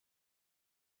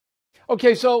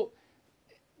Okay, so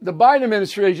the Biden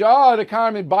administration, oh, the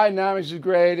economy, Bidenomics is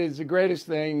great, it's the greatest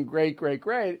thing, great, great,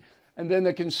 great. And then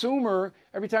the consumer,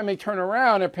 every time they turn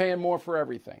around, they're paying more for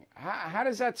everything. How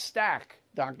does that stack,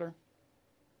 doctor?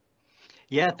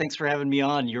 Yeah, thanks for having me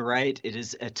on. You're right. It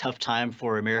is a tough time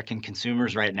for American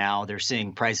consumers right now. They're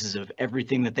seeing prices of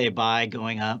everything that they buy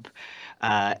going up.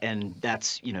 And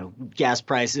that's, gas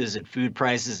prices and food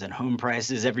prices and home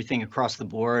prices, everything across the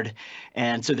board.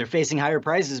 And so they're facing higher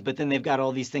prices, but then they've got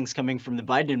all these things coming from the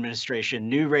Biden administration,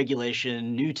 new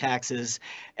regulation, new taxes,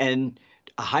 and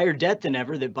a higher debt than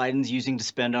ever that Biden's using to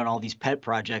spend on all these pet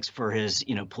projects for his,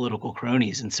 political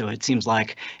cronies. And so it seems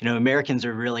like, Americans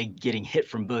are really getting hit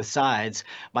from both sides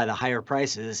by the higher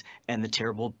prices and the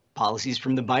terrible policies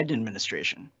from the Biden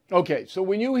administration. Okay, so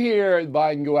when you hear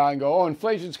Biden go out and go, oh,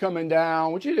 inflation's coming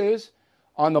down, which it is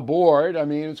on the board, I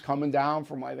mean, it's coming down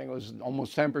from, I think it was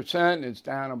almost 10%, it's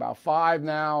down about 5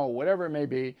 now, or whatever it may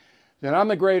be, then I'm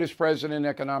the greatest president,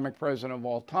 economic president of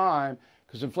all time,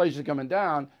 because inflation's coming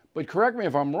down. But correct me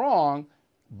if I'm wrong,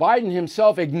 Biden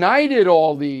himself ignited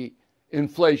all the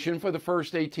inflation for the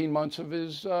first 18 months of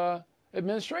his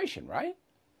administration, right?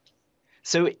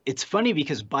 So it's funny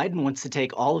because Biden wants to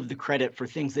take all of the credit for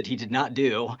things that he did not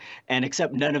do and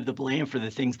accept none of the blame for the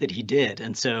things that he did.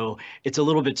 And so it's a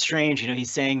little bit strange.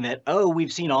 He's saying that, oh,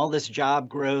 we've seen all this job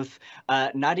growth,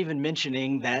 not even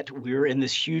mentioning that we're in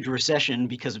this huge recession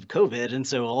because of COVID. And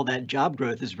so all that job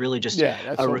growth is really just Yeah,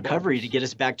 that's a so recovery to bogus. get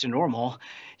us back to normal,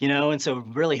 and so it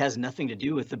really has nothing to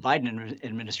do with the Biden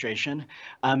administration.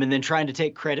 And then trying to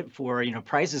take credit for,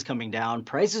 prices coming down.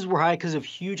 Prices were high because of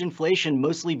huge inflation,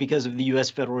 mostly because of the U.S.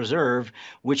 Federal Reserve,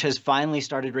 which has finally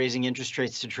started raising interest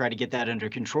rates to try to get that under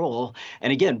control.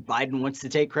 And again, Biden wants to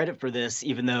take credit for this,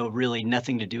 even though really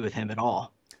nothing to do with him at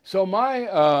all. So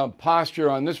my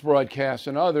posture on this broadcast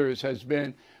and others has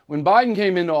been, when Biden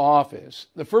came into office,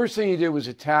 the first thing he did was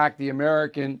attack the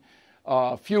American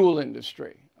fuel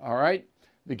industry, all right?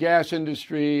 The gas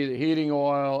industry, the heating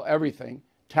oil, everything.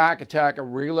 Attack,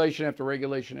 regulation after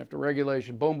regulation after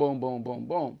regulation, boom, boom, boom, boom,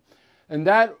 boom. And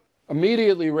that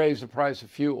immediately raised the price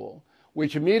of fuel,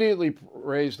 which immediately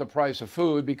raised the price of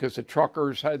food because the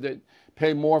truckers had to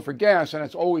pay more for gas, and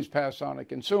it's always passed on to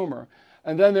consumer.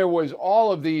 And then there was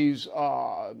all of these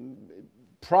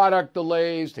product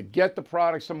delays to get the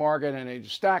products to market, and they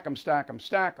just stack them, stack them,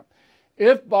 stack them.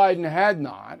 If Biden had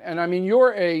not, and I mean,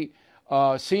 you're a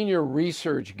senior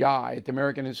research guy at the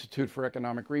American Institute for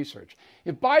Economic Research,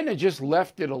 if Biden had just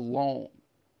left it alone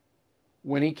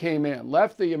when he came in,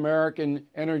 left the American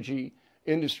energy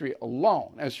industry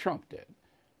alone, as Trump did,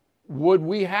 would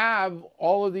we have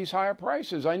all of these higher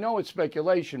prices? I know it's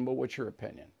speculation, but what's your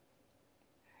opinion?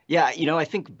 Yeah, I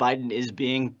think Biden is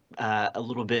being a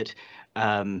little bit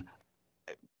um,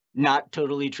 not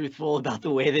totally truthful about the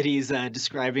way that he's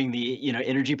describing the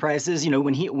energy prices.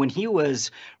 When he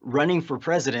was running for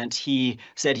president, he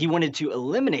said he wanted to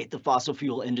eliminate the fossil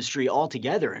fuel industry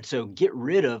altogether, and so get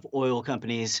rid of oil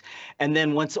companies. And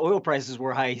then once oil prices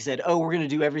were high, he said, "Oh, we're going to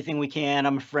do everything we can.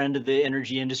 I'm a friend of the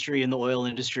energy industry and the oil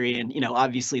industry." And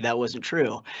obviously that wasn't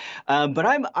true. But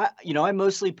I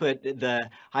mostly put the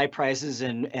high prices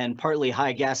and partly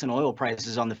high gas and oil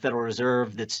prices on the Federal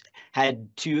Reserve. That's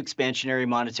had too expansionary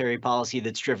monetary policy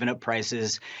that's driven up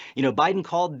prices. Biden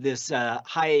called this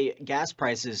high gas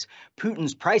prices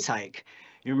Putin's price hike.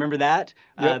 You remember that?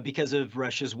 Yep. Because of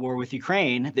Russia's war with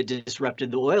Ukraine that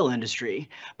disrupted the oil industry.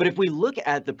 But if we look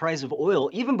at the price of oil,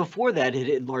 even before that, it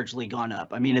had largely gone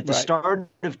up. I mean, at the Right. start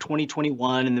of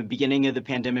 2021 and the beginning of the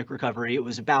pandemic recovery, it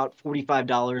was about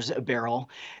 $45 a barrel.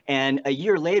 And a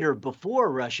year later,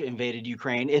 before Russia invaded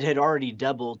Ukraine, it had already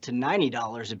doubled to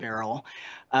 $90 a barrel.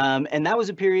 And that was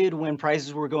a period when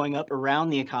prices were going up around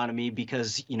the economy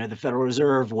because, the Federal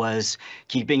Reserve was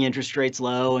keeping interest rates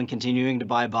low and continuing to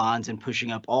buy bonds and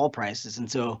pushing up all prices.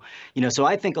 And so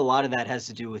I think a lot of that has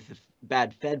to do with the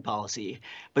bad Fed policy,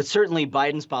 but certainly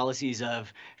Biden's policies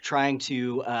of trying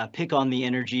to pick on the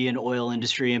energy and oil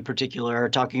industry in particular,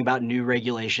 talking about new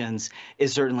regulations,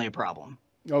 is certainly a problem.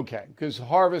 Okay. Because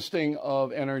harvesting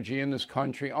of energy in this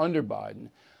country under Biden,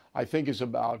 I think, is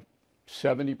about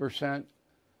 70%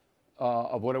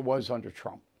 of what it was under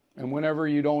Trump. And whenever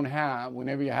you have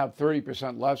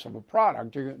 30% less of a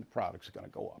product, the product's going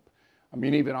to go up. I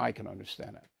mean, even I can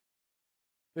understand that.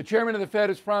 The chairman of the Fed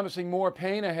is promising more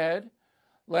pain ahead.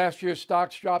 Last year,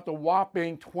 stocks dropped a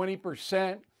whopping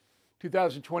 20%.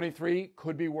 2023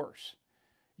 could be worse.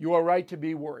 You are right to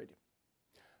be worried.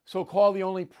 So call the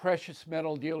only precious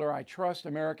metal dealer I trust,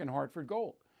 American Hartford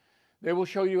Gold. They will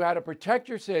show you how to protect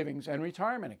your savings and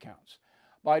retirement accounts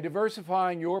by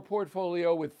diversifying your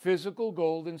portfolio with physical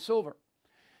gold and silver.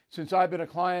 Since I've been a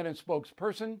client and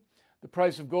spokesperson, The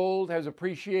price of gold has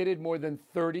appreciated more than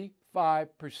 35%.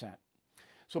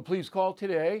 So please call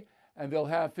today and they'll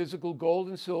have physical gold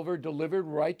and silver delivered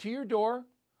right to your door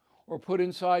or put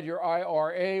inside your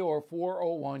IRA or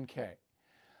 401k.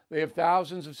 They have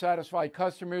thousands of satisfied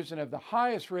customers and have the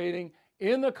highest rating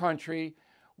in the country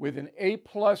with an A+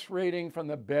 rating from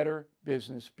the Better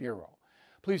Business Bureau.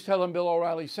 Please tell them Bill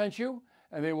O'Reilly sent you,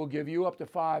 and they will give you up to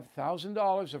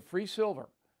 $5,000 of free silver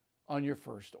on your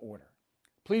first order.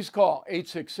 Please call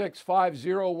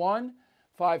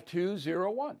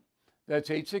 866-501-5201. That's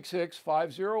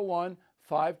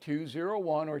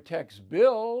 866-501-5201 or text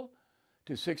BILL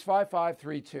to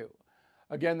 65532.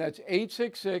 Again, that's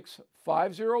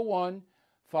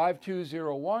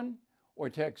 866-501-5201 or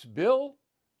text BILL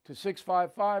to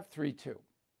 65532.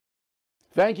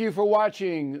 Thank you for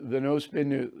watching the No Spin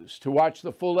News. To watch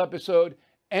the full episode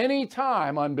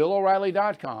anytime on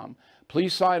BillO'Reilly.com,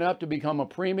 please sign up to become a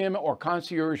premium or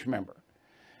concierge member.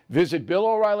 Visit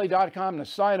BillO'Reilly.com to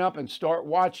sign up and start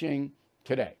watching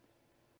today.